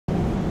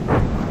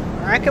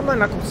cracking my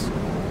knuckles.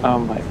 Oh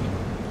my.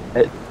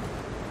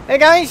 Hey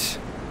guys!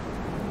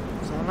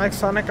 Sound like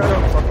Sonic? I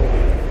don't fucking.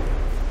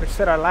 Which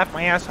said I laughed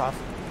my ass off.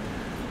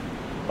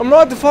 I'm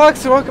Rod the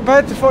Fox, and welcome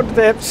back to For the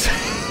Dips.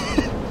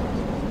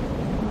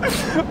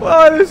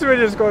 Well, this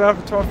video is going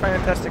off to a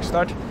fantastic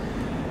start.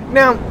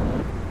 Now,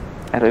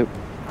 Hello.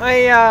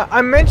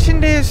 I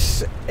mentioned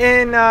this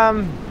in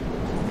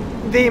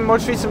the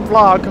most recent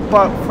vlog,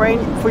 but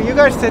for you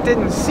guys that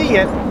didn't see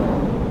it,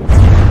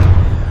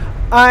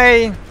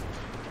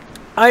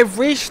 I've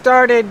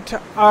restarted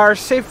our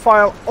save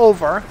file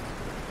over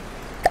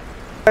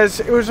because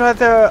it was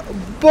rather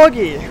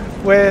buggy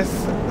with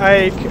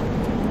like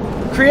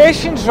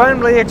creations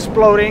randomly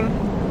exploding,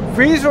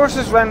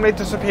 resources randomly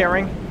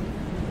disappearing,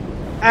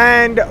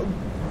 and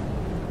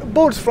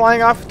bullets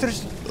flying off to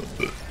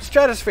the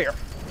stratosphere.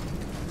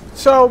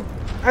 So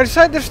I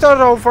decided to start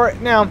over.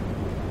 Now,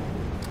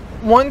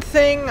 one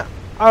thing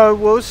I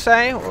will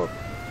say.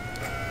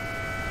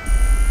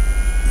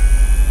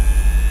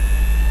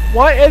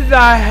 What in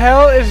the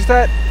hell is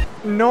that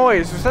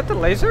noise? Was that the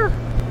laser?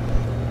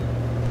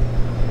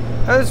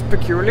 That was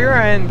peculiar,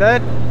 and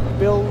that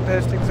build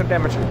has taken some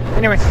damage.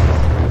 Anyway,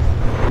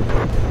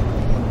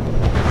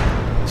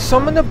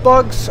 some of the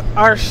bugs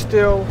are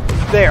still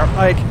there.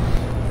 Like,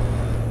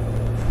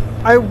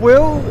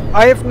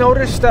 I have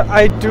noticed that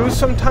I do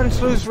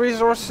sometimes lose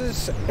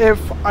resources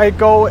if I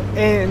go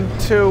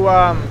into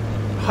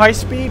high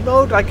speed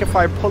mode, like if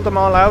I pull them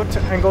all out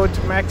and go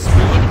to max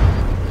speed.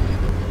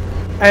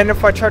 And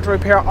if I try to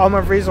repair, all my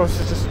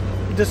resources just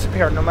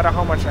disappear no matter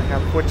how much I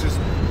have, which is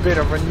a bit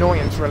of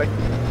annoyance, really.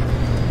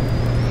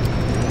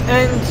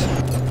 And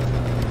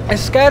a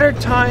scattered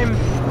time.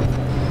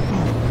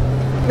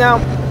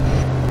 Now,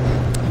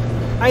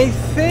 I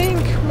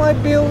think my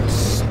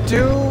builds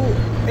do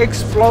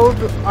explode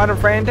out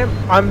of random.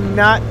 I'm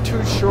not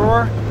too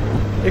sure.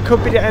 It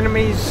could be the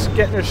enemies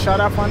getting a shot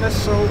off on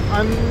us, so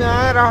I'm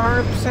not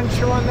 100%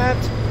 sure on that.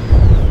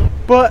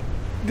 But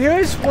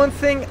there is one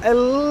thing a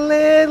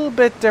little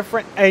bit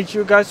different, as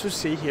you guys will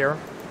see here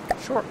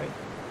shortly.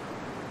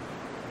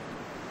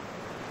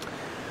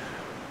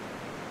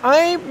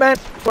 I meant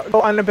to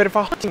go on a bit of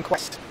a hunting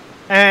quest,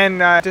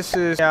 and this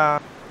is a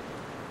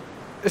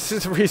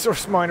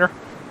resource miner,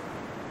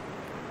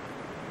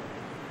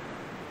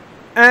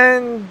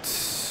 and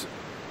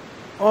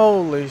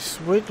holy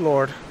sweet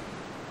lord.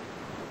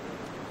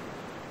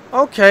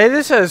 Okay,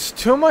 this has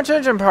too much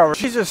engine power.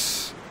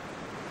 Jesus.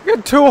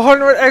 Get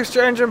 200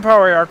 extra engine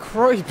power here,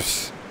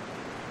 creeps.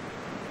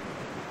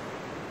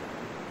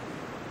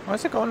 Why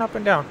is it going up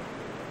and down?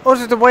 Oh,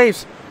 it's the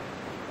waves.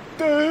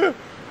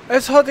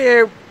 That's how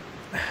the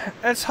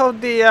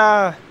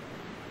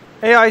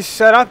AI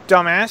set up,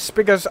 dumbass.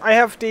 Because I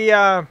have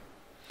the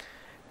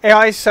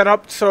AI set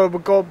up so it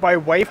would go by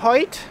wave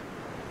height.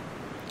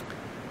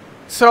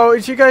 So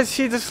as you guys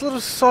see, this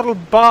little subtle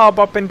bob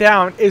up and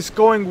down is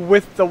going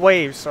with the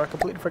waves. So I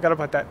completely forgot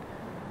about that.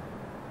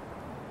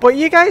 But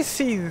you guys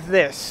see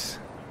this.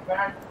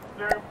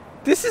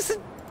 This is a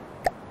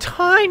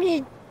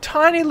tiny,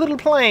 tiny little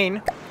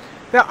plane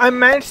that I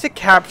managed to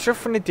capture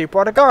from the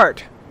Deepwater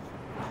Guard.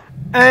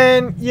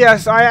 And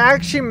yes, I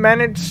actually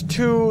managed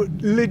to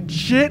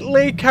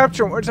legitly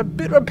capture one. It's a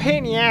bit of a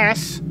pain in the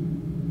ass.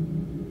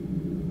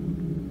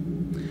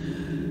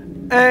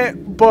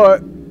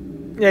 But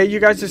yeah, you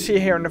guys will see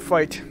here in the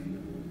fight.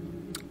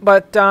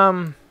 But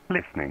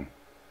listening.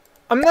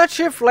 I'm not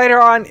sure if later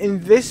on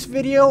in this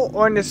video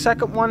or in the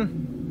second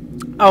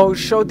one I'll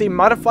show the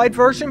modified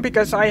version,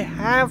 because I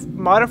have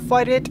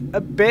modified it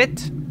a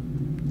bit.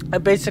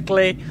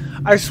 Basically,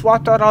 I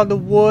swapped out all the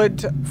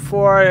wood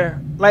for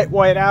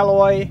lightweight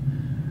alloy,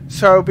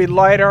 so it'll be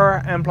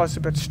lighter and plus a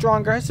bit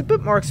stronger. It's a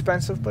bit more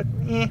expensive, but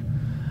eh.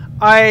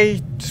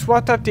 I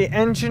swapped out the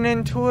engine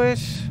into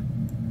it,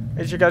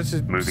 as you guys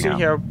will see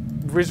here,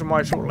 reason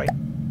why shortly.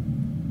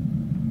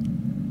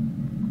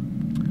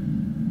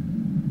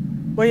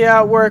 Well,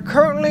 yeah, we're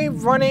currently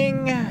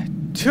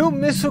running 2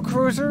 missile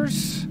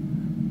cruisers,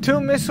 2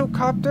 missile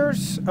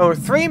copters, or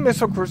 3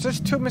 missile cruisers,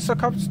 2 missile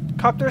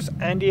copters,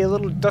 and a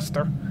little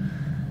duster.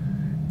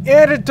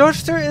 Yeah, the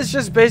duster is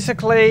just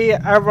basically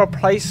a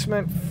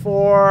replacement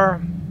for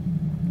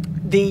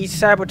the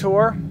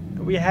Saboteur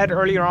that we had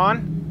earlier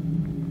on.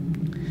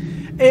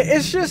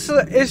 It's just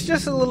a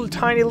little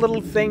tiny little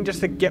thing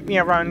just to get me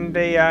around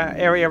the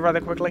area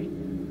rather quickly.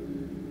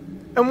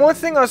 And one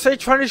thing I'll say,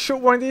 trying to shoot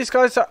one of these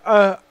guys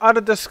out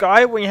of the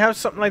sky when you have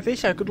something like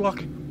this, yeah, good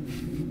luck.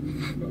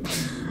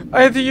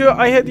 I had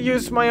to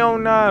use my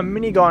own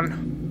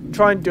minigun.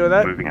 Try and do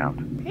that. Moving out.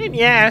 And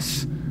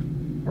yes,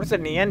 where's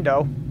in the end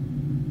though?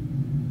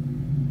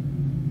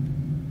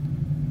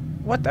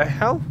 What the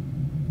hell?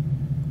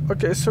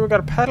 Okay, so we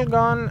got a paddle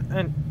gun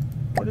and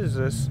what is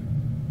this?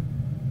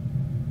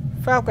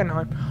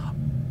 Falconheim.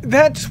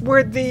 That's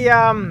where the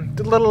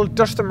little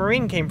Duster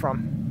Marine came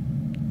from.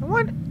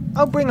 What?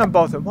 I'll bring on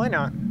both of them. Why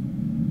not?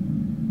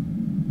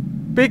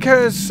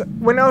 Because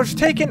when I was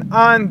taken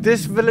on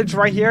this village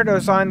right here, that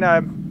was on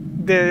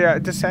the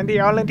Sandy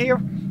Island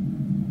here,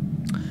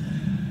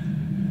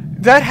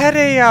 That had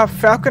a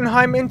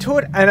Falkenheim into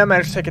it, and I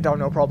managed to take it down,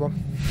 no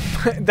problem.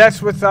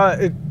 That's with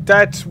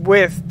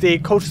the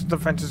coastal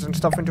defenses and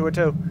stuff into it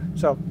too.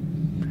 So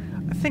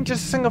I think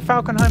just a single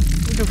Falkenheim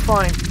will do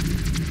fine.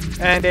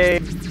 And a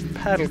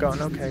paddle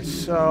gun. Okay,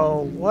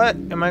 so what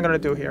am I gonna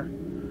do here?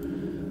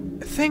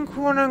 I think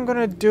what I'm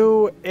gonna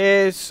do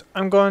is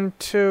I'm going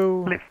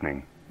to.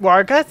 Listening. Well,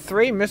 I got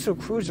 3 missile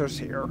cruisers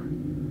here.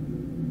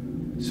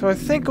 So I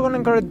think what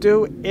I'm gonna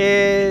do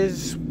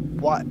is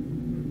what?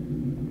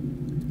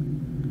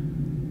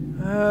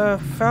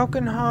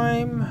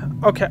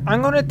 Falkenheim. Okay,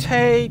 I'm gonna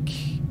take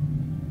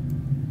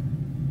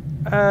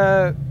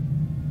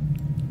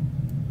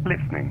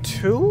Listening.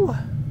 2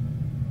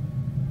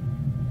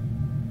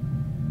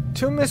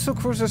 missile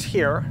cruisers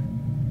here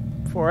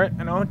for it,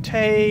 and I'll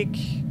take.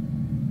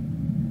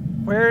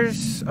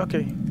 Where's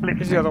okay?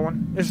 Here's the other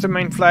one. It's the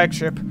main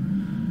flagship.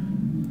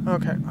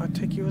 Okay, I'll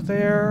take you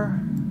there.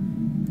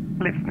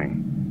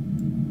 Listening.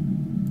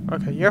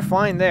 Okay, you're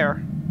fine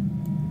there.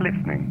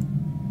 Listening.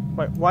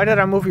 Wait, why did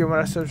I move you when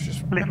I said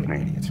just I'm an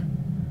Listening. idiot?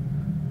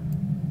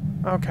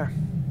 Okay.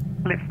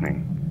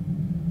 Listening.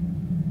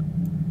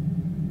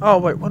 Oh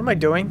wait, what am I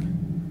doing?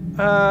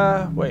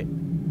 Wait.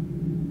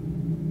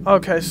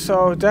 Okay,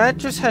 so that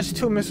just has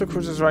 2 missile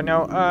cruisers right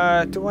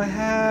now. Do I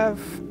have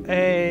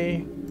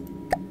a?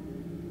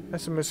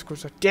 That's a missile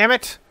cruiser. Damn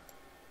it!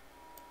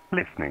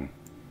 Listening.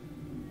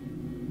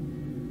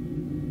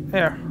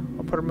 There,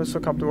 I'll put a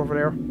missile copter over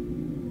there.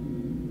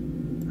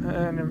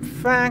 And in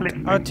fact,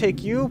 Listening. I'll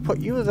take you, put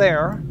you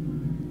there.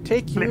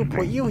 Take you, Listening.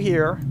 put you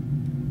here.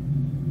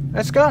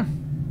 Let's go.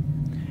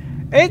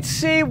 Let's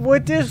see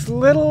what this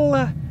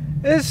little,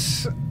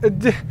 this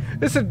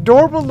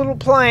adorable little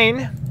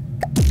plane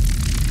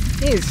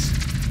is.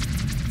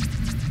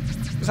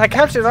 Because I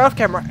captured it off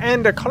camera,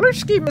 and the color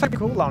scheme is pretty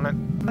cool on it.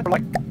 I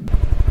like.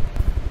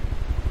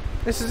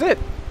 This is it.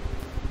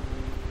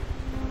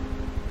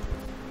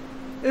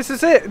 This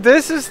is it.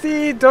 This is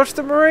the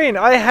Duster Marine.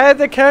 I had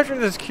to capture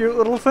this cute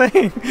little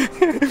thing.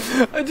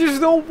 There's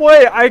no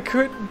way I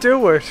couldn't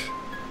do it.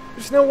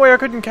 There's no way I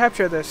couldn't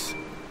capture this.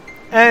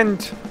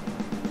 And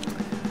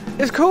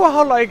it's cool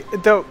how like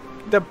the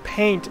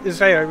paint is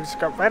there. It's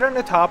got red on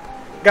the top,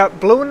 got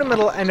blue in the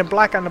middle, and then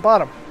black on the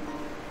bottom.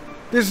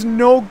 There's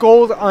no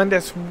gold on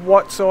this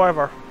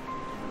whatsoever.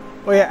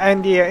 Oh yeah,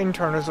 and the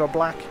internals are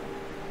black.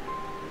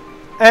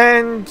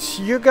 And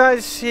you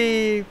guys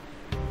see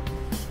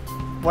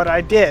what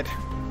I did.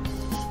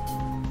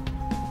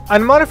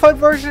 On the modified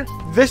version,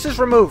 this is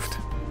removed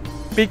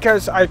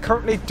because I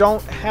currently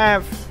don't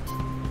have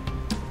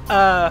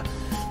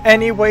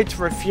any way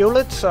to refuel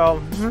it,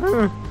 so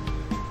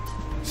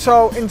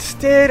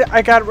instead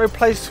I got it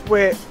replaced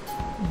with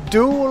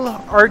dual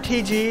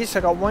RTGs. I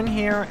got one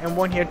here and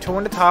one here, 2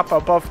 on the top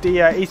above the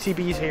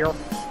ACBs here.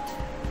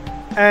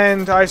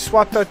 And I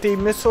swapped out the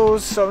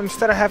missiles, so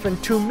instead of having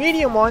 2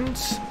 medium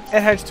ones,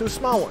 it has 2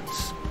 small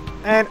ones.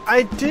 And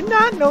I did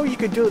not know you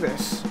could do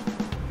this.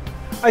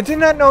 I did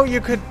not know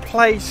you could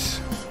place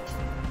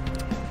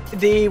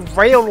the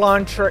rail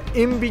launcher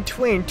in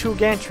between 2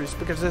 gantries,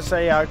 because there's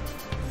a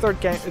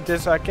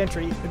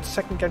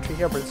second gantry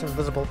here, but it's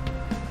invisible.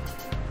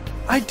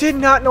 I did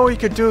not know you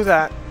could do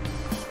that.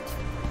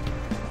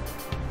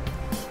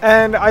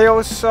 And I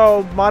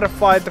also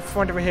modified the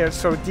front over here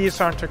so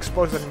these aren't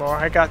exposed anymore.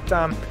 I got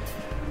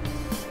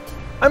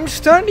I'm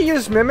starting to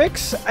use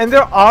mimics, and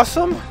they're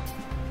awesome.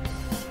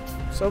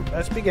 So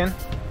let's begin.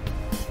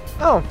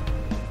 Oh,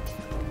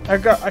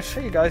 I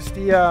show you guys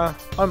the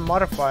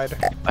unmodified.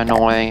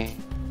 Annoying.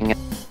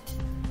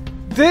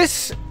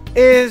 This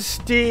is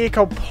the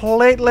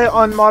completely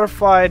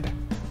unmodified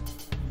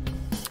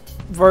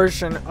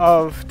version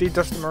of the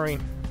Duster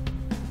Marine.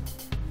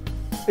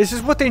 This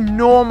is what they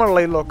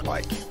normally look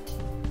like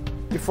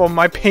before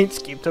my paint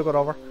scheme took it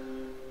over.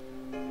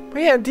 But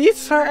yeah,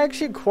 these are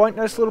actually quite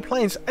nice little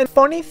planes. And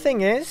funny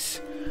thing is,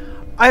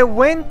 I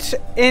went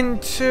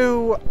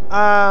into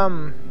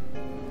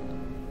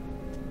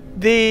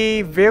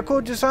the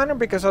vehicle designer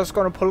because I was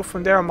going to pull it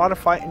from there and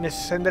modify it and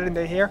just send it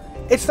into here.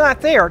 It's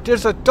not there.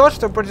 There's a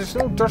Duster, but there's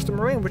no Duster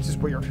Marine, which is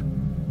weird.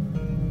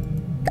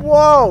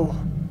 Whoa!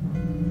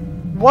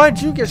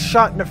 Why'd you get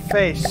shot in the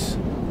face?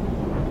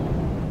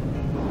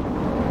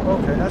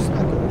 Okay, that's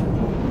not good.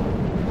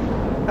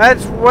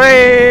 That's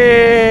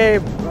way...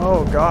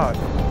 Oh, God.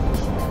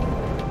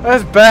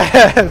 That's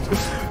bad.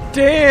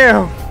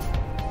 Damn.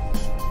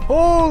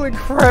 Holy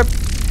crap.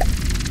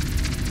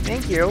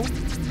 Thank you.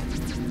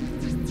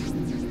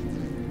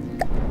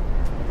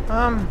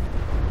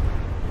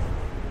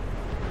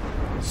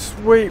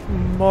 Sweet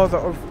mother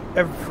of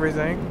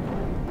everything.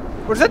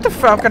 Was that the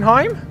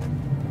Falkenheim?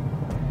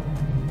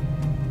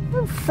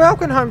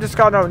 Falkenheim just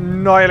got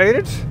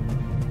annihilated.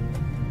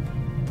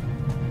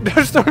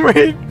 Duster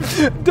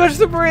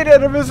Marine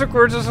and a missile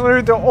cruiser is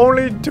literally the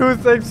only 2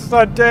 things that's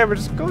not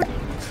damaged. Go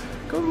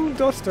little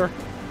Duster.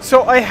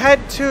 So I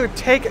had to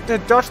take the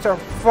Duster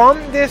from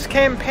this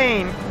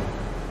campaign,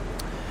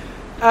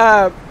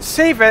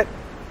 save it,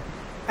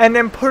 and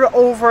then put it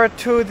over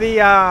to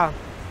the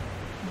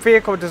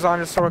vehicle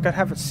designer so I could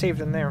have it saved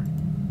in there.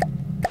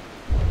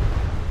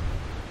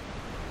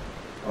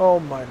 Oh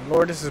my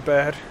lord, this is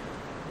bad.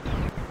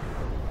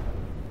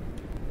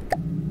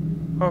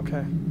 Okay.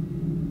 Is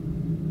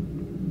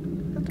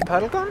that the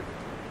paddle gun?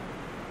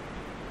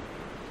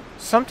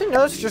 Something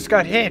else just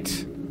got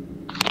hit.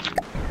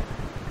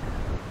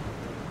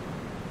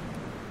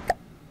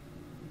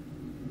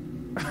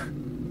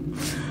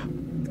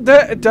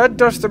 That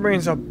Duster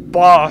Marine's a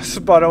boss,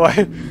 by the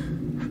way.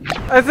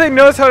 I think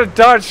knows how to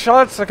dodge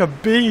shots like a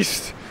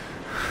beast.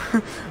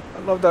 I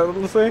love that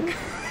little thing.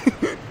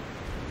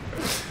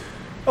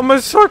 I'm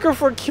a sucker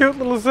for cute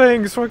little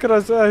things, what can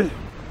I say?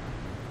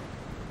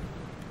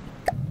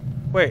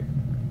 Wait.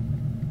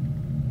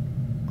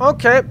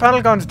 Okay,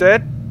 paddle gun's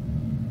dead.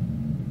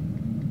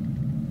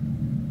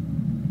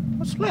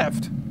 What's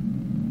left?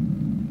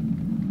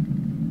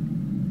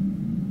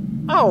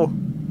 Oh!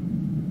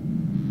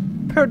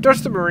 Pair of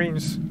Duster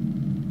Marines.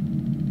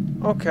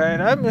 Okay,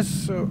 and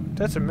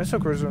that's a missile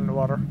cruiser in the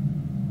water.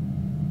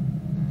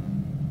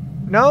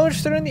 No, it's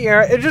still in the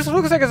air. It just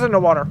looks like it's in the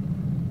water.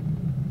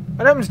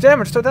 And that one's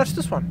damaged, so that's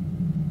this one.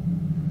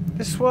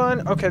 This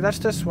one, okay, that's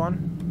this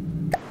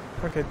one.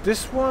 Okay,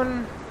 this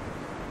one.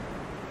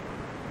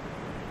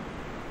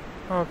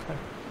 Okay.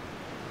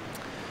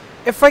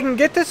 If I can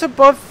get this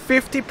above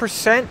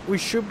 50%, we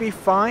should be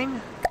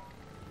fine.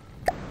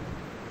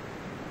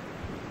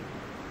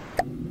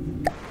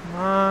 Come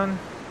on.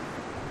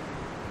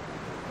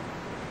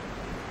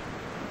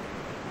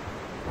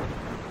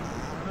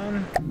 Come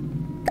on.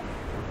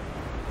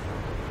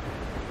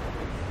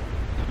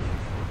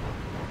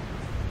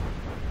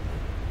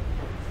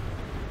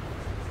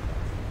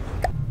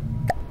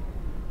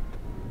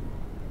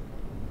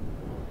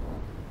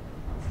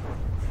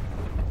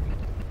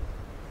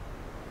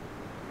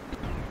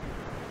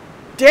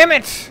 Damn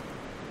it!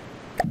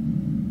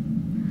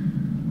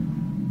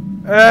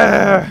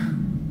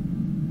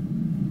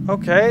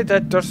 Okay,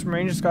 that Duster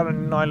Marine just got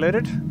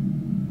annihilated.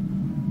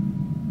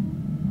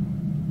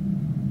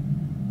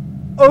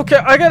 Okay,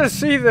 I gotta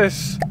see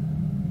this.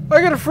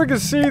 I gotta freaking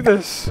see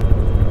this.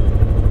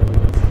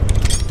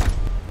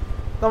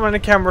 Not when the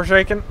camera's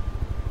shaking.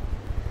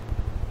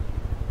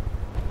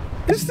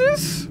 Is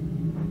this?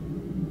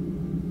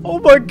 Oh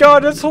my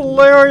god, that's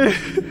hilarious.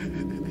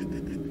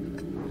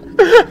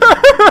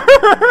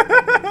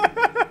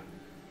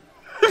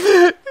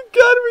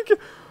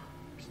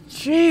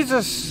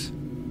 Jesus!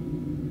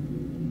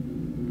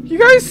 You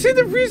guys see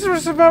the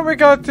resource amount we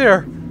got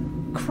there?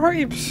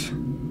 Crepes.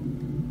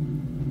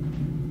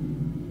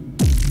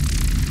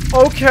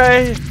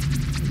 Okay.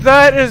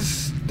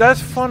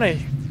 That's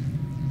funny.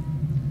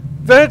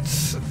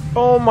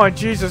 Oh my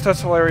Jesus,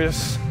 that's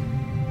hilarious.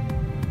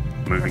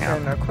 Moving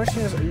out. Now the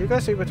question is, are you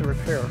guys able to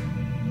repair?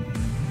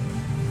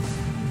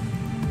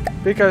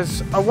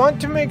 Because I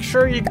want to make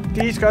sure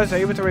these guys are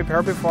able to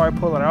repair before I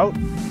pull it out.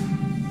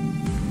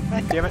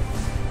 God damn it.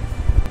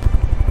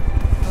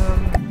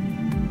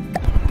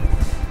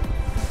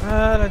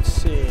 Let's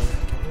see.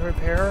 Can you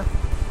repair?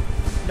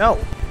 No.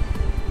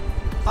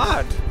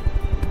 Odd.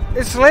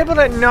 It's labeled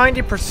at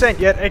 90%,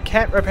 yet it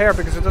can't repair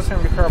because it doesn't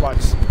have repair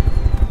bots.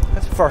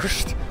 That's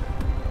first.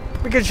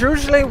 Because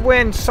usually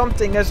when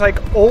something is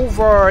like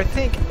over, I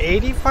think,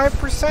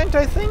 85%,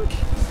 I think,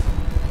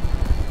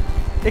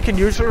 it can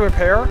usually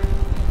repair.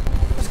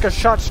 Just got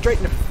shot straight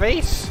in the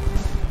face.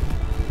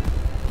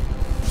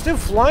 Still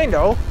flying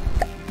though.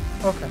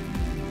 Okay.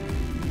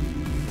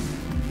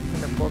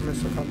 And the poor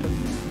missile copter.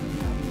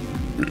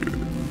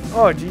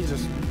 Oh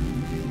Jesus.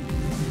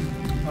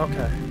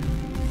 Okay.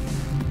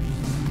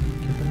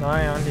 Keep an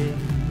eye on the.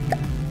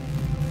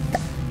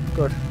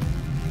 Good.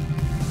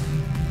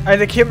 I had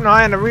to keep an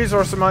eye on the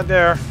resource amount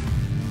there.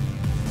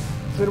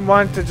 Didn't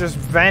want it to just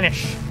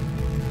vanish.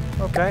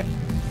 Okay.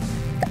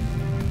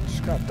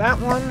 Just got that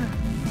one.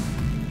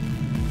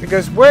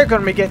 Because we're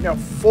gonna be getting a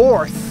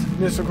 4th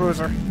missile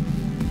cruiser.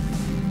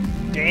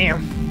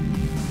 Damn.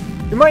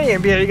 You might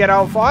even be able to get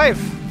all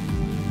 5.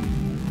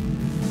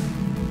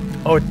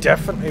 Oh,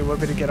 definitely we'll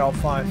be able to get all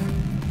 5.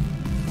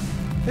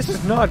 This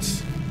is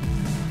nuts.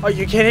 Are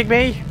you kidding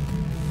me?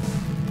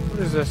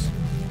 What is this?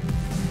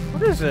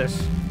 What is this?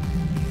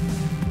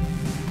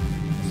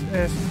 What's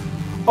this?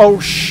 Oh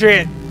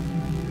shit.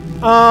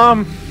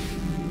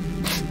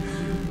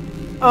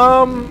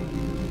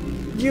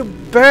 You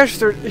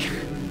bastard.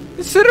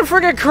 Instead of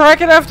freaking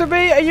cracking after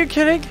me? Are you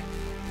kidding?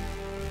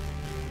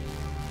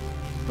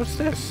 What's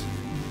this?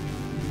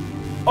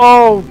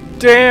 Oh,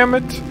 damn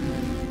it.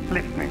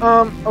 Listening.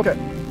 Okay.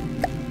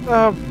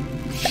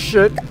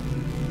 Shit.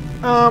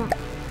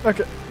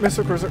 Okay.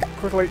 Missile cruiser,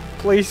 quickly,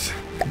 please.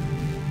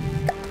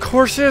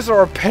 Courses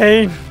are a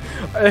pain.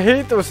 I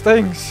hate those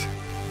things.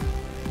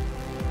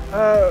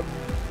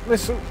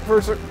 Missile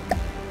cruiser.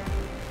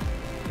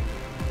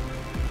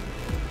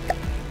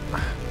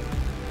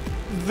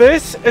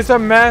 This is a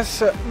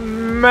massive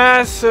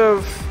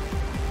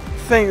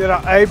thing that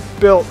I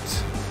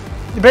built.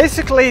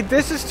 Basically,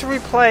 this is to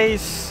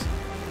replace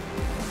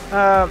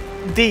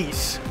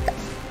these.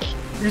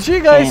 As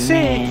you guys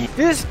see,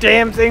 this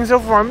damn thing's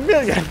over 1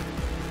 million.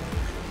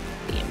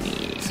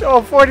 So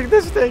affording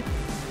this thing.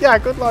 Yeah,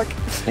 good luck.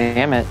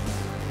 Damn it.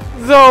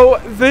 Though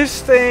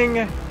this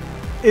thing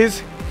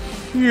is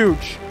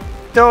huge.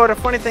 Though the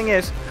funny thing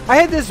is, I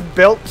had this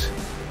built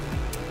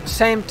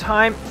same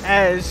time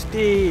as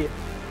the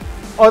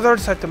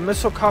others, like the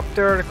missile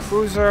copter, the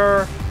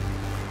cruiser,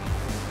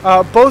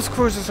 both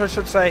cruisers I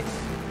should say,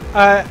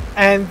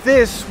 and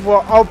this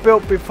were all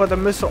built before the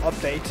missile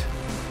update.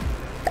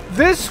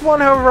 This one,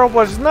 however,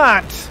 was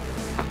not.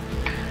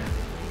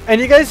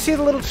 And you guys see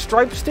the little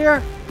stripes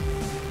there?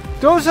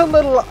 Those are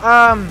little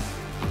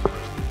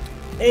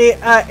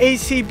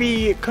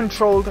ACB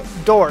controlled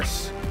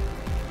doors.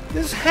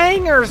 There's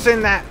hangars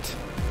in that.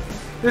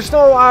 There's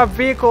no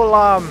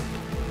vehicle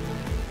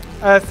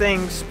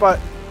things, but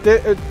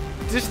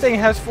this thing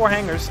has 4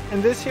 hangars,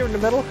 and this here in the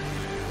middle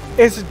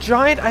is a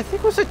giant. I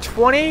think it was a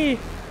 20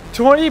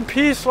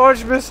 piece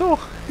large missile.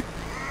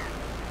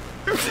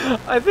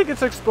 I think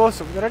it's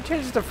explosive. Did I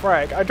change the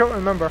frag? I don't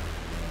remember.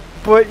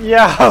 But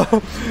yeah,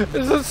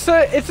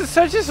 it's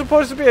essentially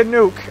supposed to be a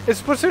nuke. It's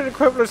supposed to be the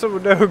equivalent of a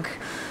nuke.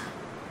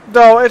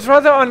 Though it's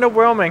rather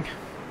underwhelming.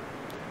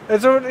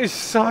 It really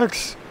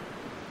sucks.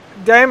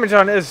 Damage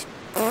on it is,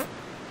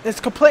 it's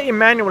completely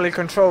manually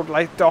controlled.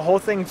 Like the whole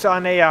thing's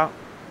on a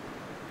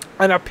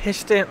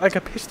piston, like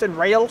a piston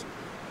rail.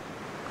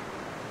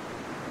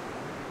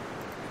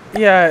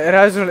 Yeah, it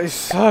absolutely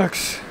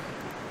sucks.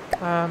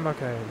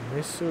 Okay,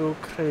 missile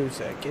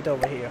cruiser, get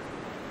over here.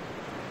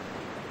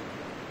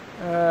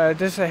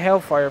 This is a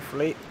Hellfire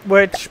fleet,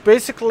 which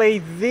basically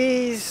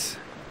these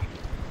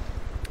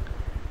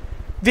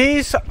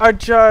are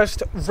just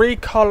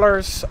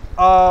recolors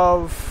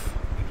of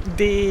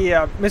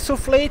the missile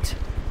fleet,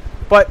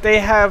 but they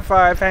have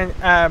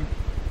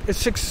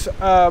 6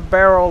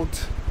 barreled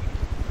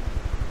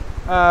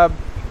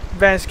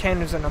advanced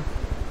cannons in them.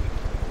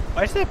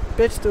 Why is that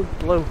bitch still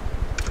blue?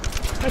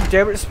 God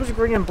damn it, it's supposed to be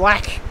green and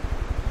black.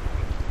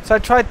 So I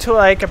tried to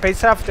like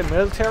base it off the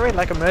military,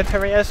 like a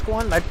military-esque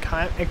one, like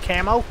a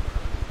camo.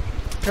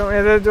 Don't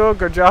really do a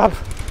good job.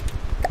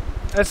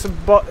 That's a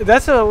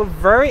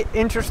very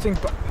interesting.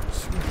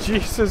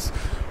 Jesus,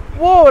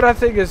 whoa! That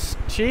thing is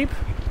cheap.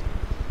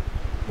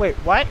 Wait,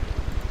 what?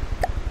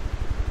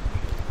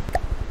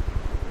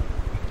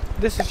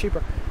 This is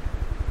cheaper.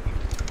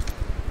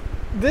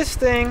 This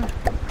thing,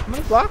 how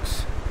many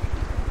blocks?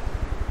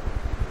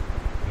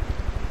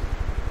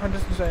 Oh, it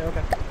doesn't say.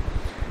 Okay.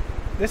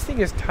 This thing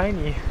is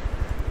tiny.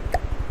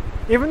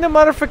 Even the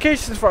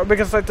modifications for it,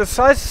 because like the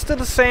size is still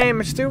the same,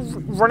 it's still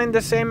running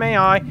the same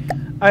AI.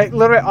 I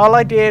literally all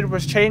I did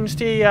was change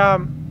the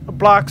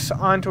blocks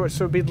onto it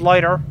so it'd be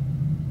lighter,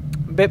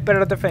 a bit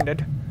better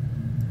defended,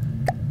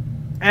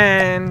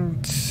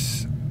 and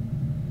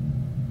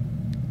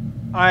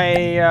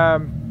I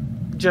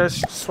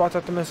just swapped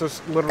out the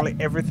missiles. Literally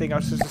everything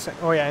else is the same.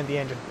 Oh yeah, and the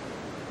engine.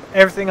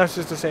 Everything else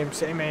is the same.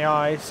 Same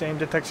AI, same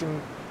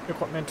detection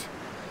equipment.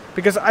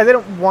 Because I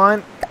didn't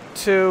want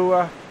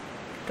to...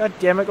 God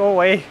damn it, go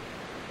away.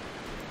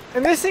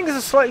 And this thing is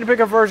a slightly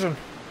bigger version.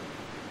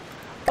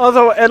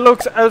 Although it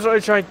looks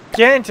absolutely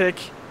gigantic,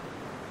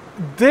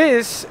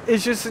 this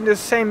is just in the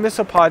same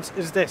missile pods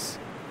as this.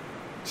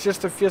 It's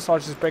just the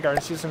fuselage is bigger.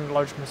 It's using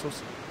large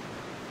missiles.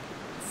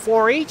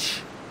 4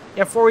 each?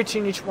 Yeah, 4 each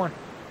in each one.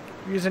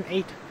 We're using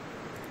 8.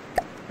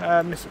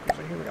 Missile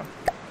cruiser, here we go.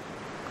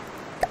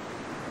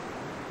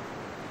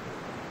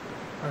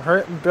 I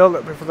hurry up and build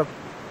it before the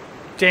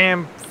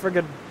damn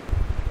friggin'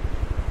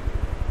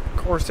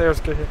 Corsairs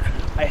get here.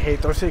 I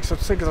hate those things. Those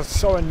things are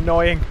so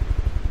annoying.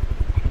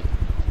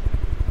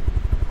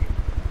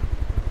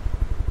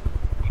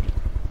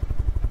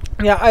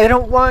 Yeah, I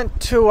don't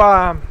want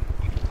to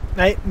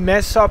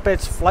mess up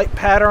its flight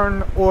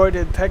pattern or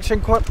the detection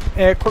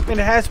equipment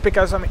it has,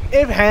 because I mean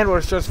it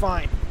handles just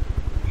fine.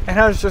 It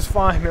handles just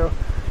fine.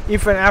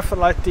 Even after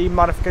like the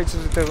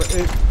modifications it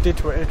did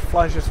to it, it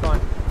flies just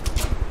fine.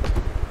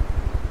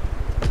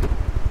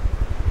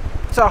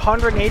 It's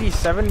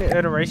 187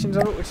 iterations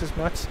of it, which is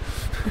nuts.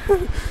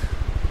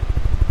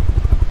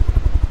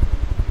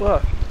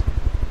 Look.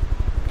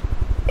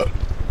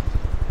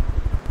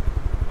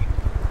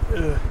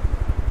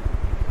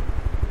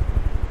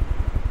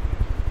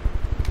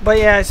 But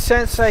yeah,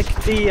 since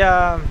like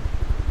the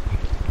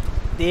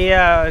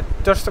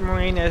Duster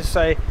Marine is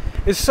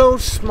so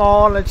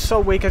small and it's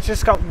so weak, it's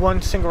just got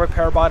one single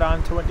repair bot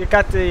onto it. You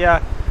got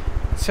the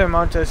same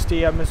amount as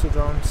the missile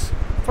drones.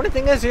 Funny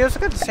thing is, you also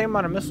got the same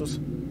amount of missiles.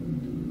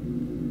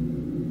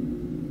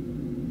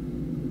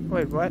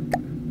 Wait, what?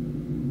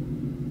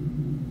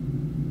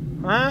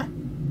 Huh?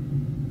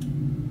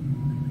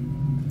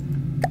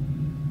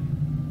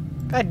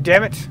 God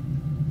damn it.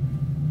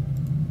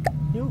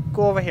 You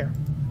go over here.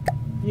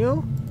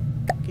 You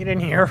get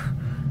in here.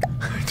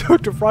 I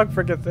took the wrong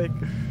freaking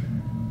thing.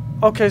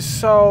 Okay,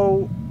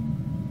 so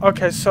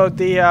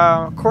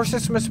the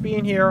courses must be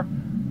in here.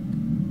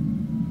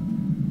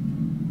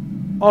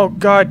 Oh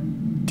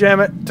god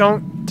damn it.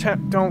 Don't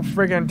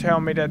friggin'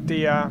 tell me that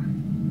the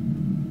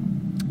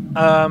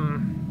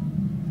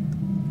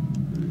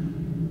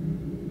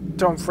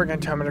don't friggin'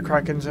 tell me the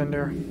Kraken's in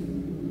there.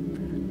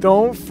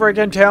 Don't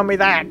friggin' tell me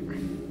that.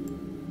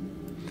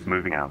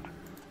 Moving out.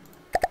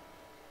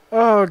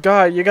 Oh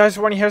god, you guys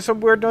want to hear some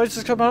weird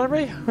noises come out of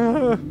me?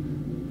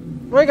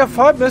 We got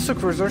 5 missile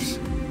cruisers.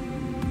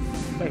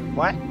 Wait,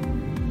 what?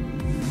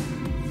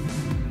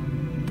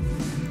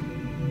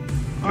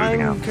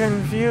 I'm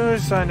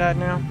confused on that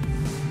now.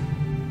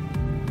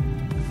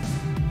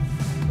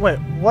 Wait,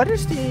 what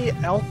is the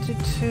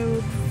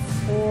altitude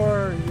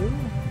for you?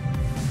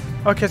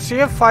 Okay, so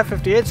you have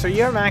 558, so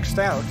you're maxed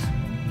out.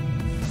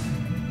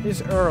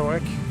 He's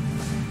Erwick.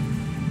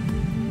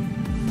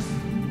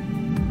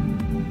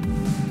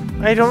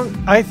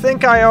 I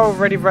think I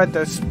already read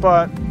this,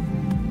 but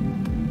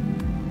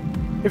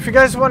if you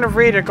guys want to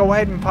read it, go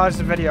ahead and pause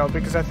the video,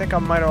 because I think I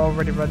might have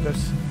already read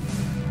this.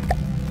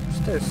 What's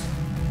this?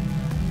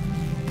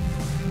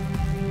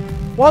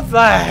 What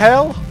the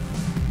hell?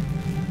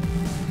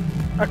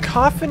 A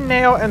coffin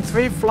nail and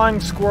 3 flying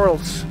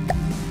squirrels.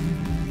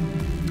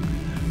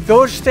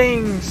 Those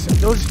things,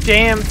 those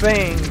damn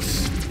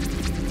things,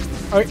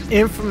 are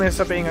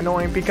infamous of being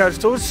annoying, because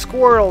those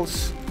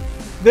squirrels,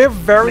 they're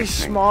very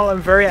small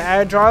and very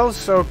agile,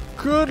 so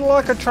good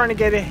luck at trying to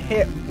get a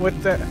hit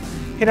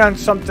on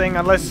something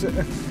unless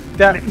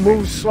that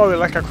moves slowly,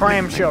 like a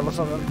cram shell or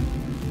something.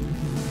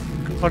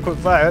 Good luck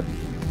with that.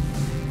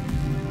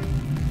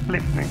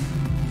 Listening.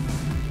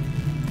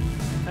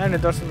 And the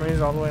duster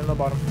marine all the way in the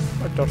bottom.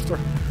 A duster.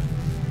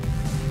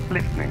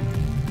 Listening.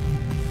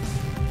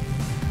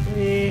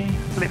 3,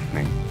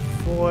 Listening.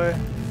 4.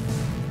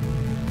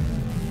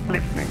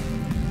 Listening.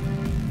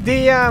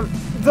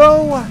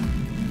 Though,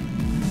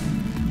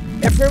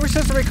 if memory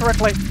serves me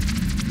correctly,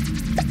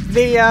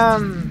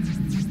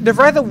 they're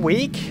rather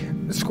weak.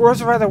 The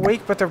squirrels are rather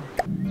weak, but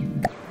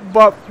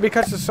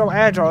because they're so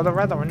agile, they're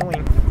rather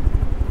annoying.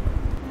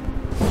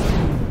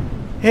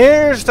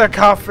 Here's the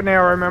coffin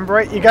nail, remember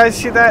it? You guys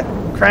see that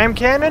cram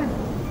cannon?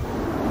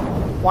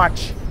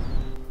 Watch.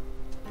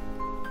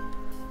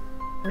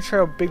 I'm not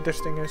sure how big this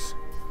thing is.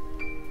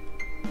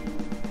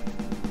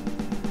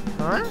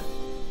 Huh?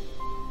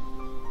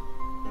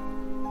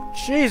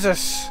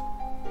 Jesus.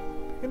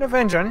 Enough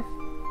engine.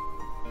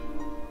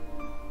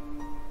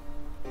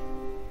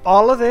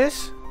 All of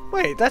this?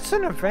 Wait, that's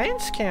an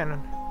advanced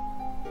cannon.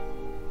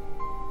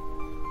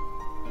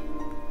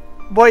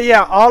 But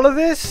yeah, all of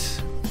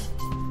this.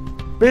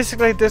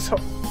 Basically, this whole.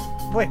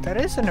 Wait, that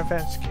is an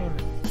advanced cannon.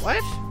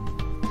 What?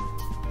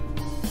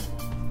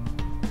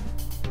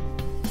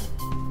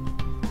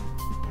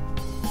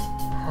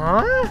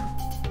 Huh?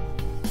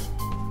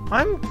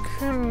 I'm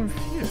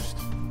confused.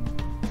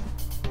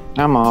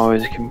 I'm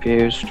always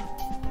confused.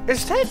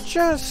 Is that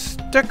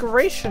just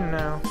decoration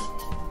now?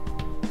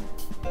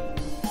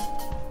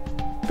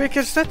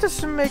 Because that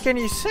doesn't make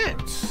any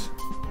sense.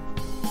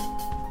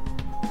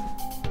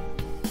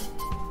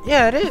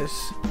 Yeah, it is.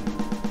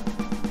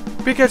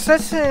 Because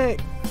that's a...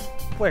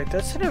 Wait,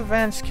 that's an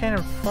advanced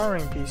cannon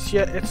firing piece.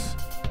 Yeah, it's...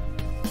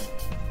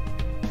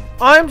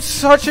 I'm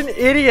such an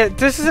idiot.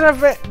 This is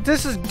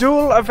this is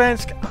dual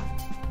advanced... Oh,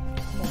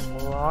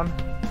 moron.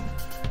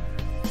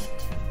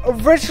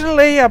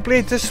 Originally, I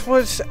believe this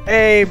was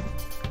a...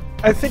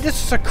 I think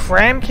this is a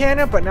cram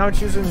cannon, but now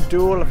it's using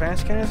dual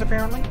advanced cannons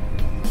apparently.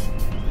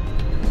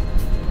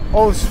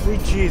 Oh,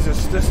 sweet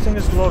Jesus. This thing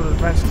is loaded with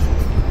advanced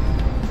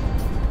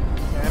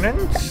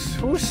cannons?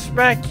 Who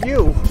smacked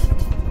you?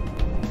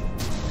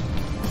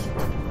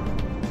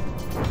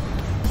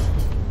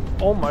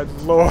 Oh my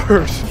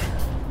lord.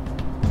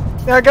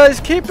 Now guys,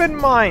 keep in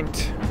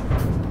mind,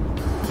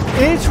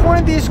 each one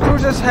of these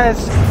cruisers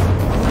has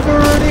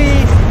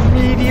 30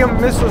 medium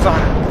missiles on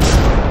it.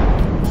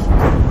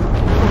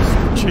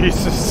 Oh,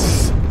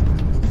 Jesus.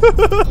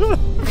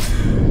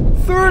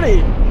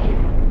 30!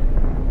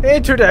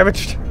 And 2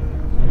 damaged.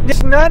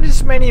 There's not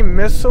as many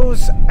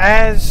missiles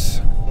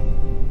as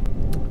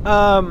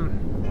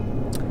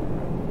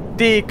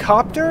the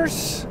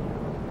copters,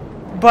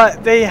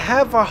 but they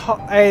have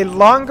a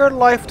longer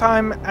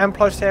lifetime, and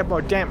plus they have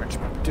more damage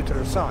due to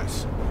their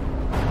size.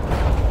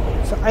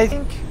 So I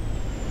think...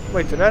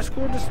 Wait, did that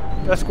squirrel just...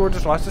 That squirrel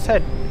just lost his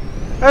head.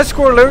 That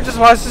squirrel literally just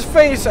lost his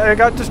face and it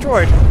got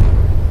destroyed.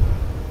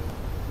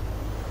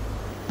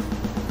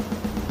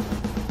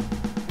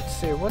 Let's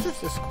see, what does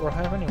this squirrel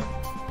have anyway?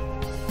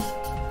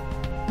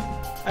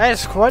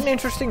 That's quite an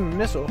interesting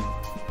missile.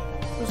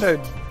 Those are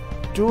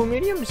dual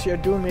mediums? Yeah,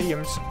 dual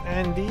mediums.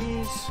 And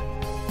these...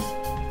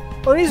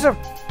 Oh, these are...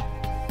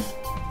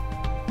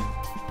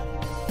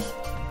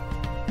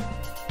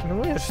 No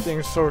way this thing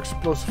is so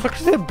explosive. Look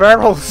at the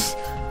barrels!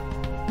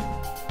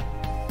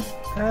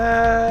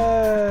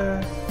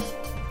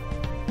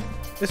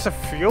 It's a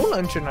fuel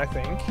engine, I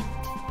think.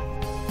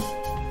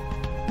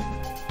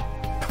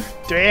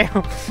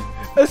 Damn!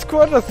 That's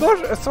quite a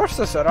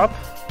thruster setup.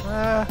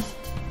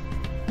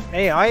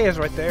 AI is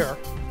right there.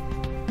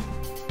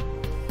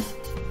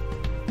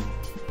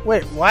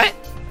 Wait, what?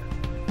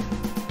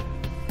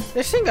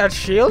 This thing got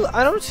shield?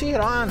 I don't see it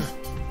on.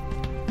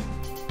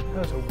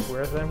 That was a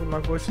weird thing with my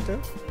voice to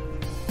do.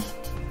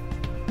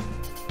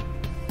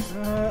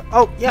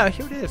 Oh, yeah,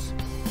 here it is.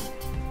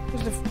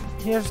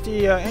 Here's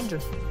the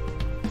engine.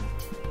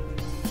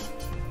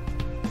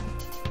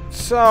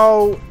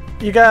 So,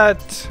 you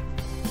got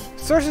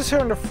Thrusters here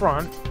in the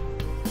front,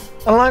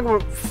 along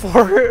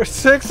with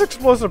 6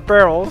 explosive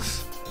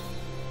barrels.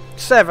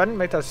 7,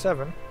 make that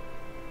 7.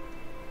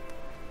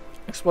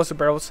 Explosive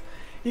barrels.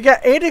 You got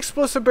 8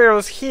 explosive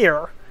barrels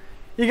here.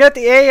 You got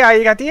the AI,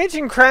 you got the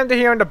engine crammed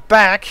here in the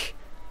back.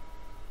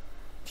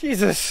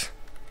 Jesus.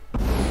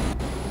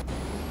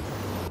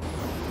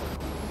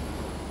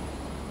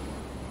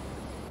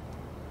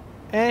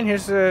 And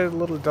here's a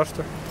little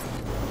duster.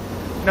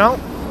 No.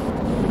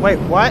 Wait,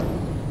 what?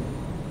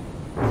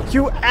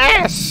 You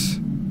ass!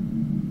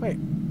 Wait.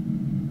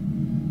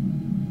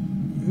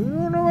 You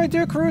don't know I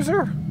do,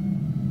 cruiser?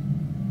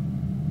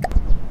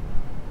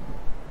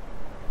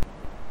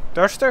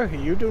 Duster,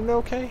 you doing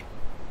okay?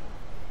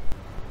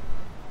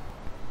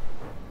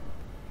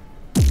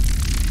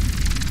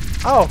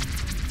 Oh.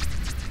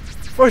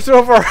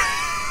 Voiceover.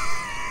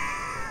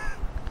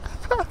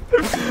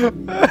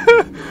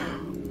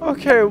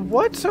 Okay,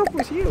 what's up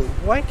with you?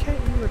 Why can't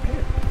you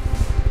repair?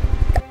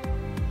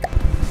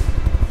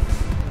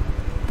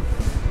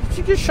 Did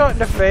you get shot in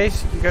the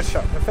face? You got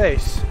shot in the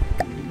face.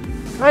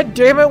 God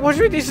damn it, what's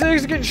with these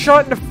things getting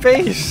shot in the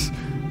face?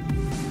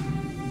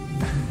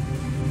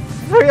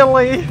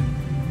 Really?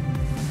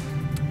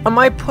 I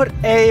might put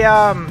a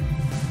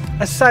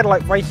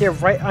satellite right here,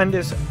 right on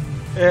this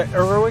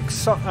heroic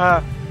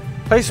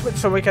placement,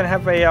 so we can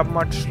have a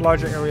much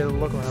larger area to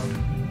look around.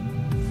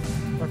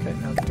 Okay,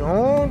 now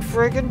don't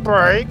friggin'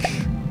 break.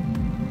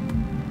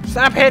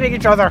 Stop hitting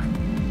each other.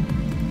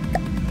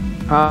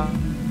 Huh?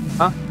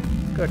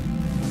 Good.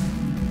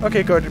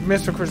 Okay, good.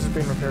 Mr. Cruz is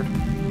being repaired.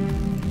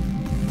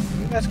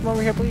 Can you guys come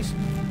over here, please?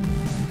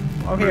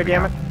 Oh, here,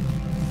 damn it.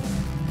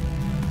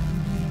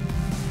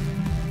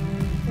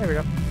 There we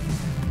go.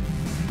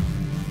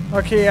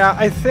 Okay,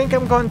 I think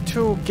I'm going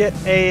to get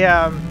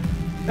a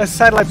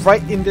satellite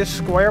right in this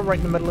square, right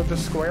in the middle of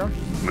this square.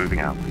 Moving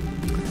out.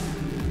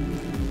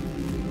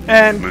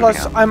 And Moving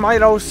plus, out. I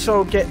might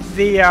also get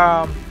the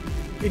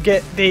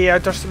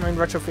Duster Marine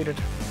retrofitted,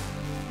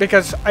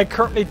 because I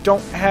currently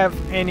don't have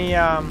any.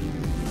 I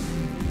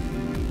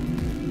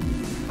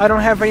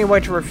don't have any way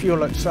to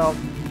refuel it, so.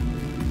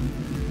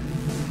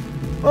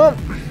 Well,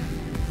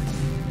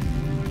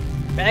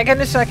 back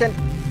in a second,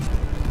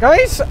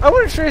 guys. I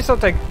want to show you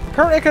something.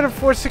 Currently, I can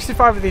afford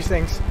 65 of these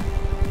things.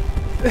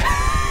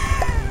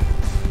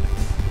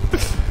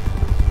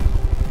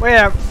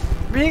 Wait,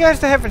 for you guys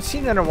that haven't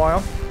seen it in a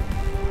while.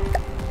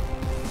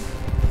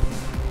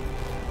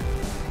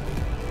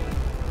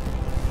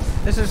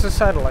 This is the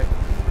satellite.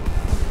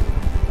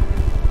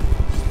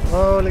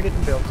 Slowly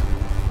getting built.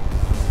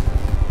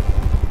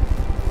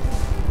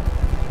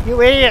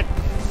 You idiot!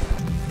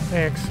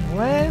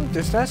 Excellent.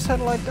 Is that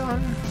satellite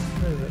done?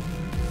 Where is it?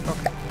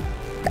 Okay.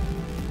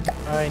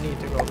 I need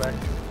to go back.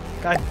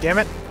 God damn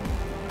it.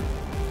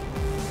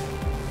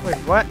 Wait,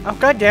 what? Oh,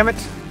 god damn it.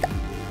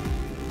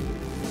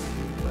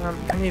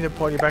 I need to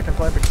pull you back and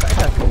play because I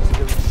got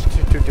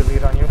things to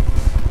delete on you.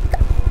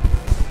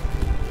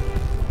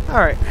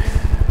 Alright.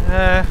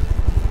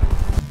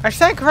 I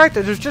stand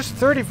corrected, there's just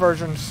 30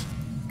 versions.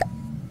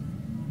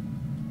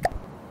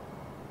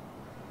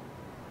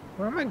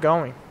 Where am I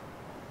going?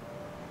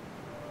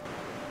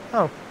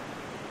 Oh.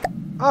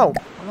 Oh,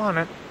 I'm on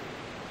it.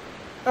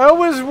 That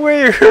was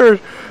weird!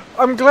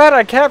 I'm glad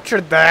I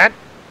captured that.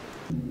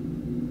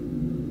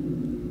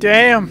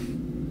 Damn.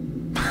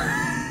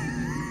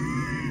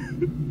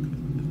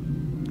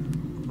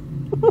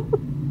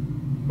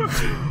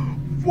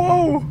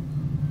 Whoa!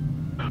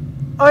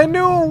 I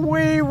knew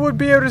we would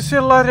be able to see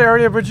a lot of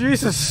area, but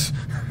Jesus.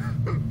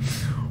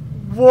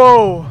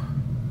 Whoa.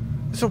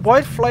 There's a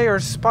white flare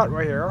spot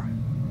right here.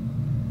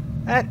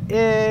 That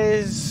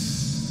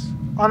is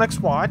Onyx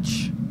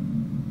Watch.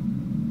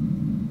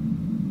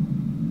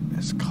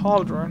 It's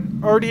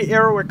Cauldron. Or the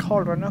Heroic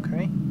Cauldron,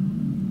 okay.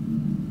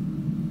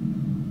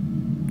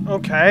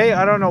 Okay,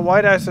 I don't know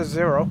why that says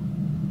 0.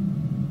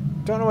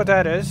 Don't know what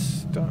that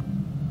is. Don't.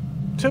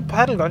 2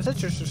 paddle guns,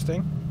 that's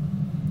interesting.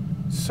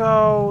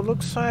 So,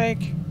 looks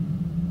like...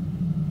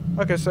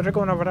 Okay, so they're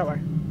going over that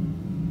way.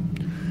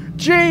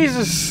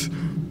 Jesus!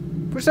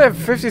 What's that,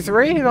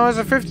 53? No, it's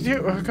a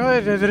 52. Oh,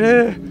 God.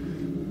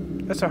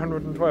 That's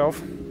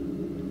 112.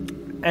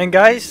 And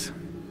guys,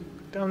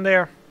 down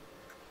there.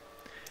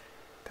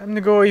 Time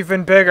to go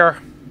even bigger.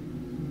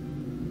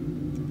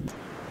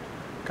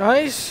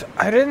 Guys,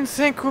 I didn't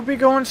think we'd be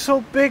going so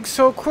big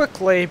so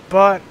quickly,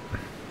 but...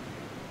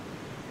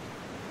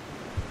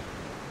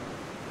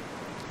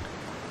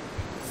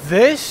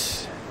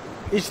 This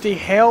is the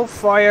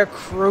Hellfire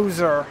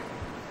Cruiser.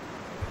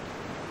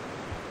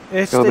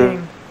 This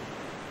thing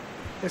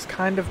is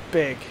kind of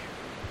big.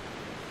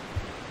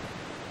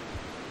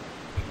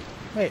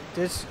 Wait,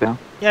 this?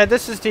 Yeah,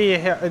 this is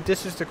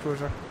the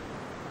cruiser.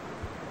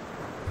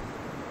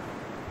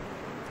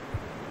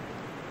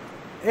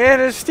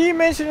 And the steam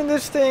engine in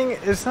this thing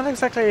is not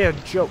exactly a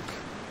joke.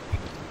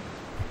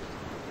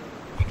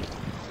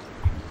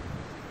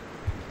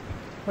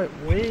 Wait,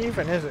 where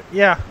even is it?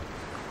 Yeah.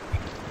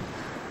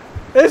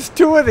 There's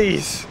 2 of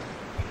these.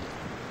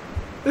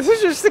 This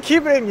is just to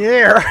keep it in the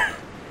air.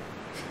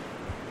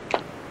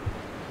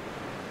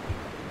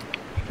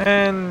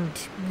 And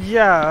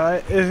yeah,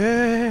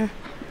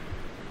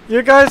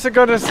 you guys are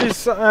gonna see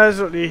something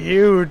absolutely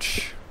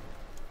huge.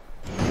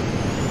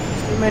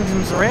 Steam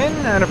engines are in,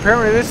 and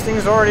apparently this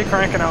thing's already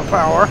cranking out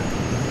power.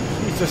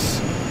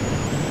 Jesus.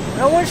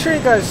 I want to show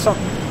you guys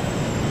something.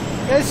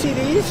 You guys see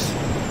these?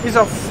 These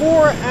are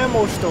 4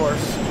 ammo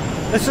stores.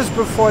 This is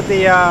before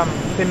the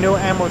new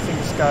ammo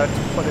things got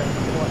put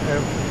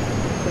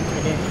into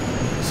the game.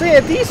 So yeah,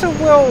 these are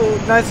well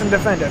nice and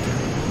defended.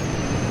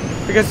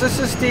 Because this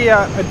is the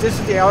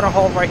outer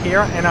hull right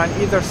here, and on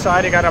either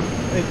side I got a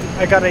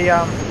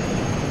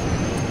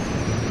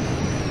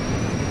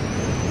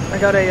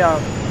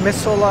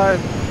missile.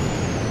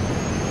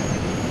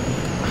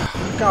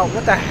 God,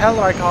 what the hell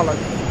do I call it?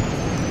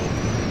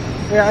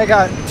 Yeah, I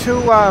got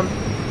 2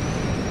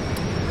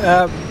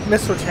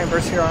 missile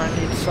chambers here on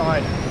each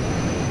side.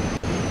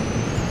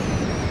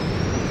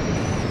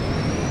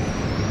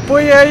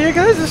 But yeah, you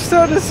guys are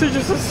starting to see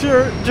just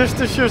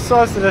the sheer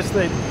size of this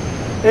thing.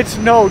 It's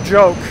no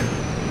joke.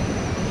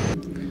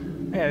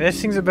 Yeah, this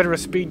thing's a bit of a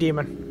speed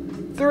demon.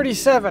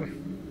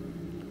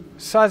 37.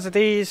 Size of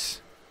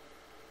these.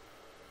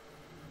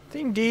 I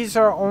think these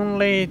are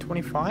only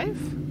 25?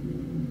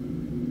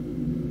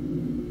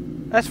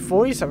 That's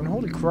 47.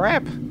 Holy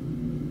crap.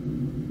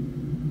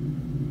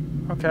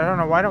 Okay, I don't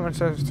know why that one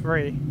says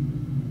 3.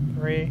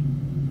 3.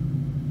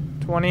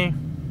 20.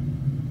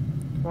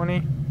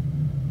 20.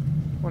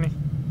 20.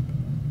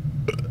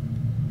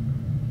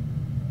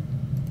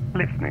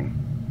 Listening.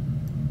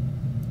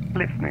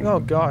 Listening. Oh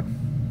god.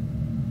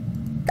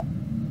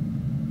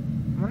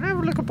 I'm gonna have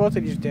a look at both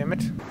of these, damn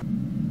it.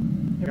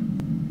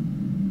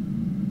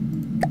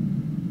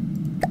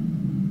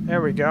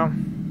 There we go.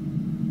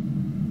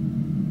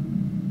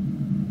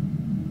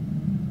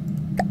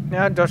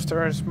 Now,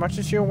 Duster, as much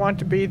as you want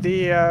to be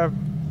the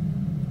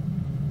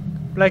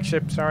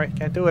flagship, sorry,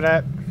 can't do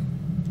that.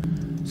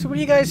 So what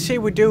do you guys say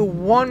we do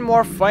one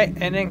more fight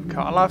and then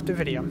call off the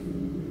video?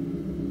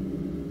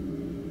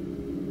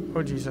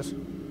 Oh Jesus.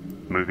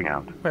 Moving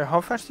out. Wait, how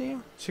fast are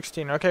you?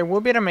 16. Okay,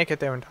 we'll be able to make it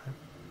there in time.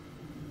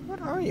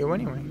 What are you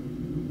anyway?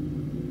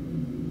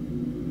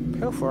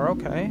 Pilfer,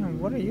 okay. And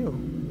what are you?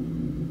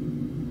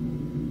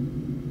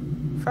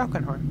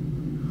 Falconhorn.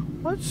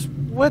 What's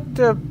with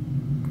the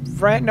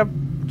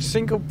random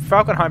single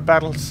Falconhorn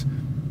battles?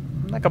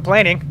 I'm not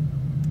complaining.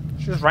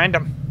 It's just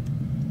random.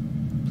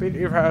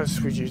 Please, oh,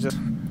 sweet Jesus.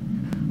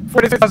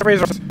 43,000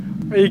 resources.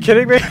 Are you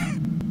kidding me?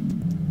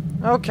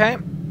 Okay.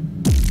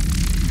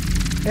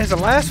 Here's the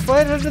last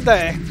fight of the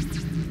day.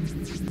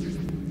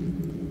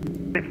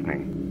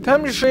 Listening.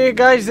 Time to show you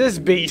guys this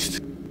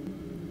beast.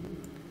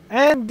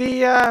 And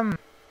the,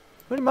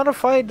 really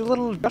modified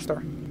little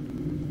Duster.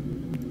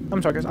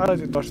 I'm sorry guys, I like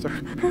the Duster.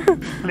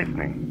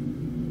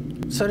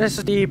 Listening. So this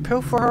is the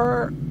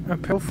Pilferer.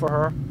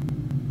 Pilferer.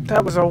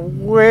 That was a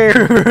weird,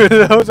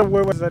 that was a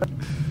weird, what was that?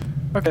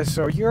 Okay,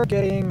 so you're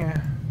getting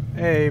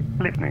a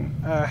Listening.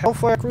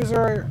 Hellfire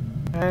Cruiser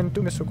and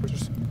 2 missile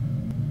cruisers.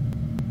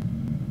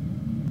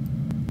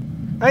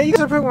 You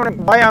guys are probably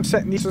wondering why I'm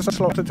setting these so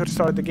slow to the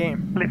start of the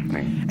game.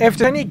 Listening. If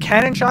there's any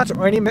cannon shots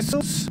or any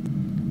missiles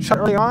shot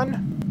early on,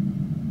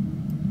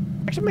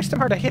 actually makes them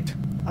hard to hit.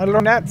 I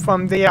learned that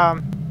from the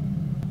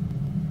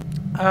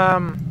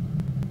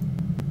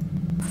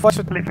fights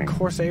with Listening.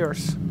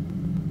 Corsairs.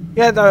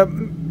 Yeah,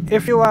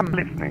 if you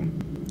Listening.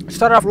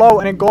 start off low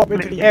and then go up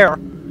into the air,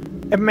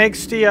 it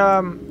makes the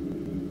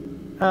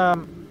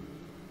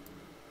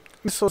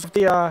missiles of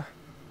the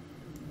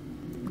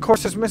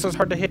Corsairs missiles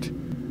hard to hit.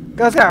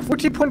 Guys, yeah,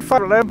 14.5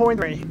 to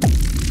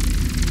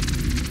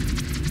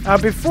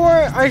 11.3. Before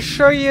I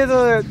show you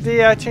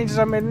the changes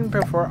I made in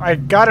before, I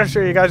gotta show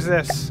you guys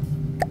this.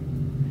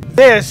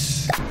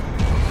 This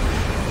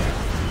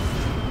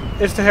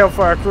is the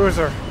Hellfire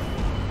Cruiser.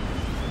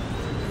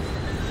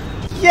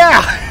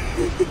 Yeah!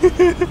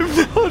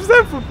 How's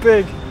that for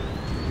big?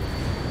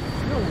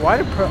 I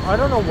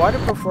don't know why the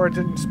Pilferer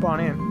didn't spawn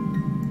in.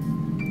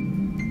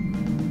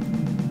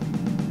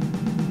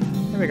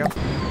 There we go.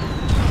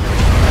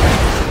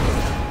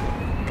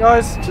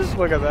 Guys, just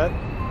look at that.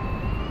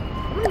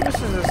 How many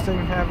missiles does this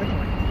thing have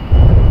anyway?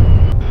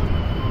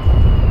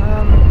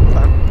 Hold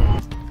on.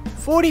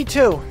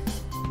 42.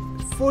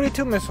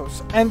 42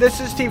 missiles. And this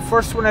is the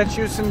first one that's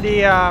using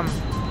the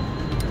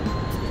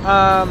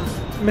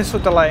missile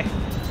delay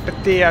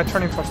with the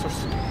turning thrusters.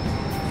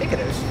 I think it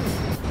is.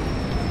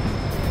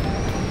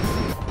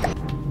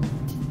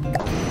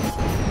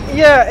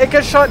 Yeah, it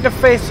gets shot in the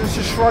face and it's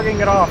just shrugging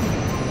it off.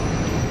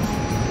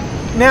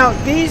 Now,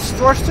 these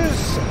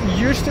thrusters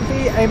used to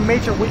be a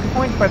major weak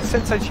point, but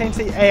since I changed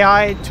the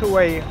AI to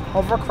a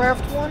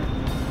hovercraft one,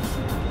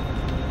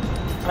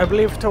 I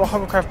believe to a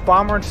hovercraft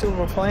bomber instead of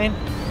a plane,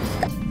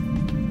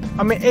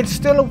 I mean, it's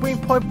still a weak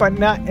point, but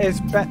not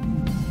as bad.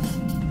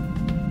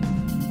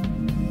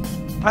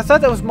 I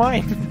thought that was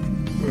mine.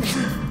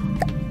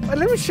 But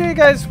let me show you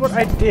guys what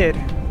I did.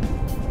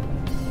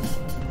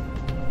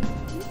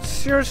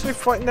 Seriously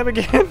fighting them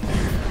again?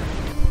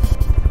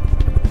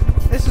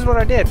 This is what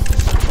I did.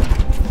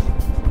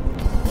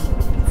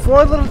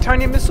 4 little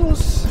tiny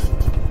missiles.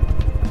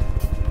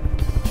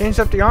 Changed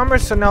up the armor,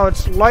 so now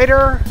it's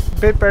lighter, a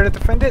bit better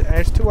defended, and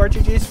it's 2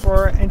 RGGs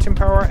for engine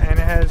power, and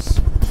it has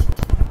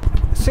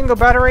a single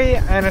battery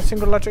and a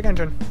single electric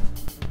engine.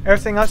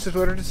 Everything else is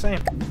literally the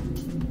same.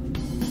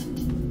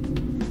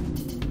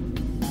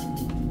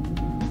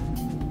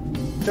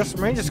 Just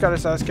Marine just got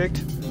his ass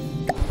kicked.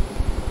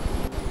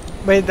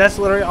 Wait, that's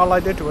literally all I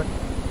did to it.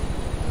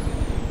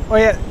 Oh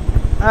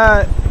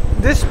yeah,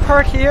 this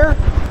part here,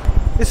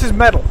 this is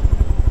metal.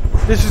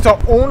 This is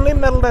the only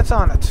metal that's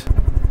on it.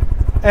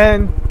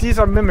 And these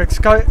are mimics.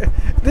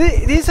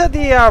 These are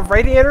the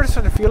radiators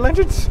for the fuel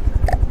engines.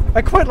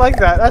 I quite like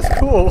that. That's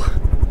cool.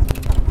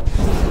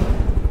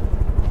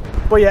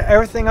 But yeah,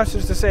 everything else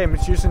is the same.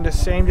 It's using the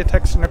same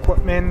detection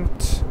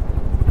equipment.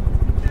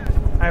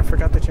 I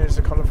forgot to change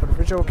the color for the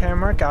visual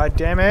camera. God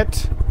damn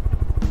it.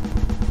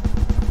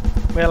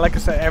 Well, like I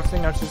said,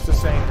 everything else is the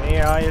same. The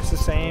AI is the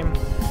same.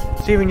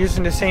 It's even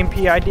using the same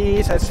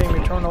PIDs, has same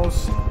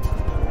internals.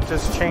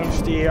 Just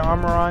change the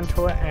armor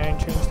onto it and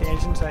change the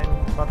engines and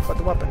modify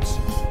the weapons.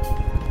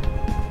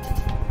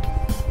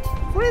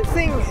 One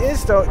thing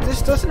is though,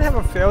 this doesn't have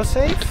a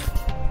failsafe.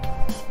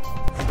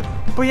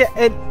 But yeah,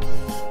 it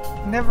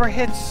never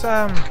hits,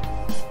 why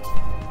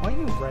are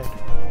you red?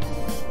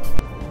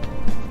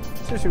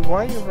 Seriously,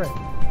 why are you red?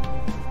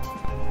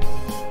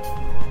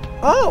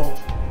 Oh!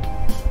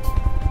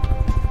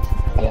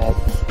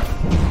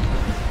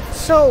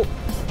 So,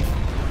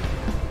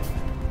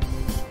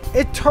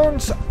 it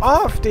turns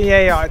off the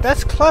AI.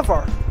 That's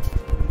clever.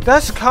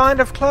 That's kind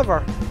of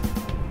clever.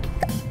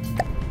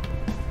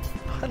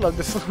 I love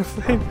this little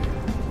thing.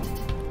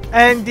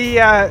 And the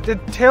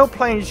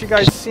tailplanes you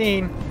guys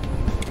seen,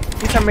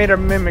 these are made of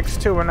mimics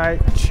too, and I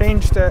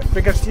changed it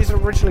because these are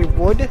originally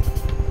wood.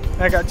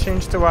 And I got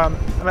changed to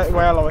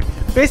lightweight alloy.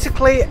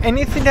 Basically,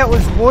 anything that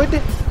was wood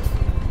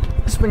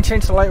has been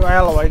changed to lightweight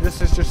alloy. This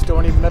is just the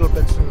only metal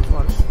bits in this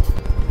one.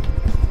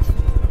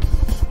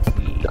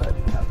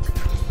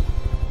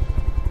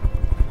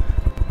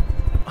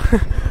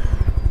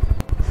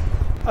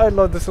 I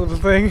love this little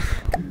thing.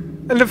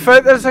 And the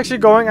fact that it's actually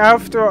going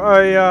after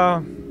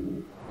a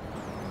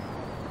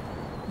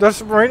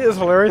Dust Marine is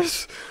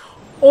hilarious.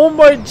 Oh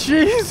my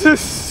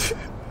Jesus!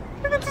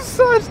 Look at the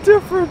size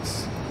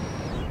difference!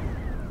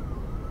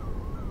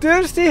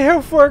 There's the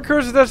Hellfire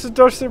Cruiser, that's the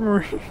Dust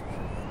Marine.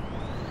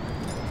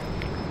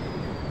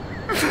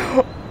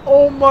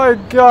 Oh my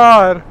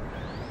god!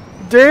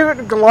 David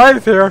and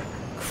Goliath here.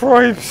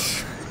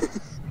 Cripes.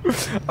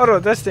 Oh no,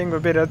 this thing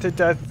would be to take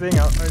that thing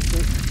out.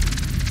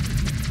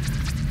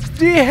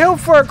 The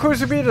Hellfire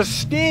Cruiser would be to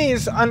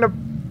sneeze on the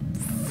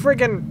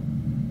friggin'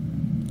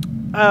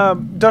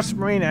 Dust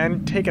Marine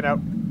and take it out.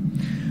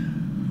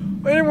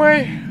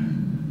 Anyway,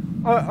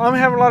 I'm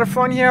having a lot of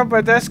fun here,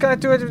 but that's gonna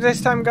do it this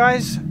time,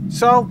 guys.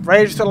 So,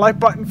 raise the like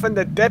button from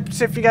the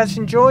depths if you guys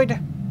enjoyed.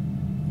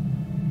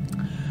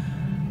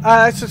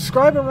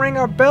 Subscribe and ring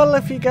our bell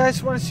if you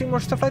guys want to see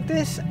more stuff like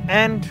this,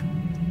 and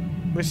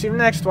we'll see you in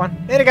the next one.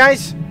 Later,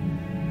 guys.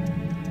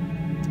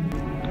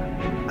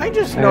 I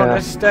just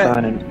noticed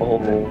that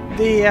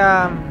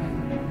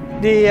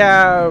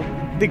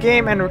the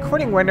game and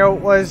recording window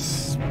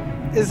is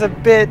a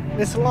bit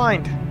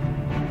misaligned.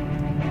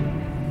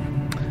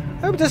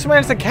 I hope this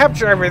managed to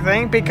capture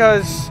everything,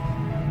 because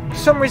for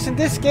some reason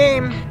this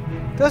game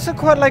doesn't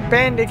quite like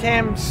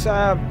Bandicam's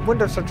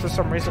window search for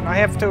some reason. I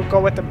have to go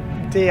with the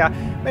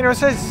it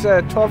says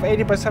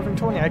 1280 by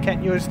 720. I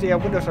can't use the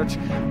window search,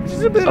 which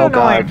is a bit annoying.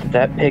 God, did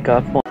that pick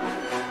up on